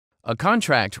A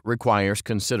contract requires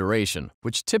consideration,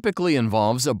 which typically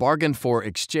involves a bargain for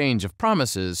exchange of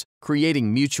promises,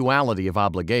 creating mutuality of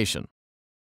obligation.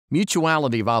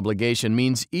 Mutuality of obligation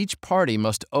means each party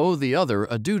must owe the other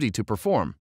a duty to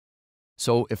perform.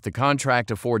 So, if the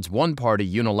contract affords one party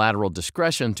unilateral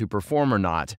discretion to perform or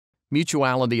not,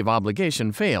 mutuality of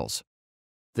obligation fails.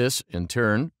 This, in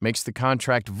turn, makes the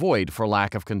contract void for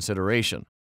lack of consideration.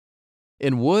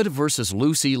 In Wood v.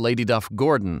 Lucy Lady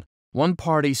Duff-Gordon, one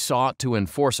party sought to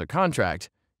enforce a contract,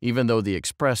 even though the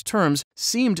express terms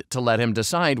seemed to let him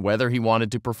decide whether he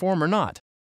wanted to perform or not.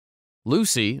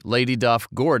 Lucy Lady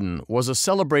Duff-Gordon was a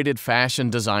celebrated fashion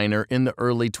designer in the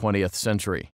early 20th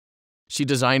century. She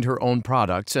designed her own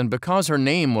products, and because her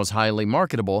name was highly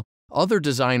marketable, other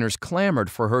designers clamored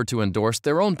for her to endorse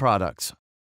their own products.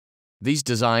 These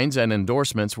designs and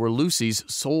endorsements were Lucy's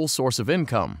sole source of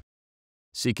income.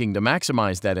 Seeking to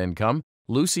maximize that income,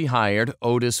 Lucy hired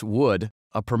Otis Wood,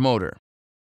 a promoter.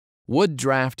 Wood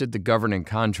drafted the governing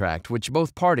contract, which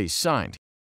both parties signed.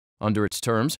 Under its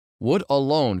terms, Wood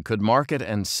alone could market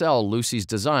and sell Lucy's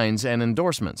designs and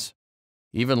endorsements.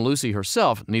 Even Lucy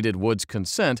herself needed Wood's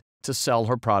consent to sell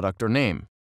her product or name.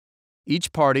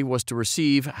 Each party was to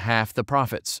receive half the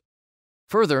profits.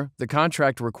 Further, the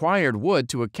contract required Wood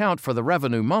to account for the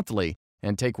revenue monthly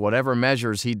and take whatever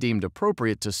measures he deemed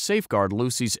appropriate to safeguard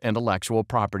Lucy's intellectual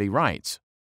property rights.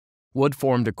 Wood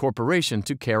formed a corporation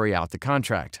to carry out the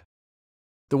contract.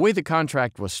 The way the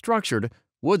contract was structured,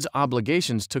 Wood's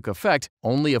obligations took effect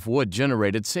only if Wood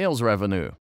generated sales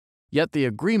revenue. Yet the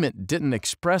agreement didn't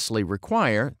expressly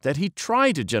require that he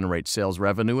try to generate sales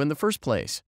revenue in the first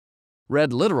place.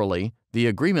 Read literally, the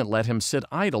agreement let him sit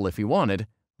idle if he wanted,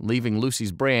 leaving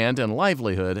Lucy's brand and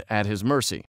livelihood at his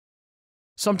mercy.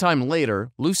 Sometime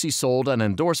later, Lucy sold an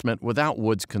endorsement without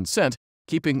Wood's consent,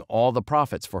 keeping all the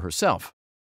profits for herself.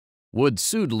 Wood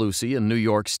sued Lucy in New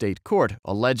York State Court,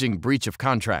 alleging breach of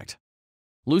contract.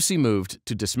 Lucy moved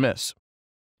to dismiss.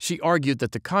 She argued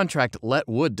that the contract let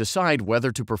Wood decide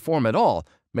whether to perform at all,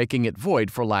 making it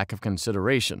void for lack of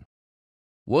consideration.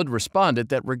 Wood responded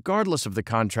that regardless of the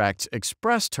contract's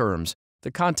express terms,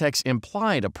 the context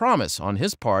implied a promise on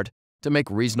his part to make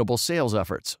reasonable sales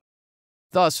efforts.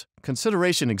 Thus,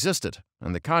 consideration existed,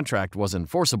 and the contract was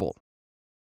enforceable.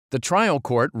 The trial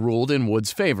court ruled in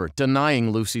Wood's favor,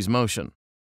 denying Lucy's motion.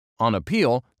 On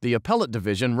appeal, the appellate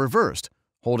division reversed,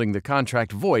 holding the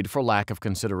contract void for lack of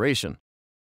consideration.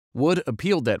 Wood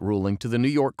appealed that ruling to the New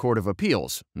York Court of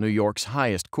Appeals, New York's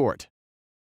highest court.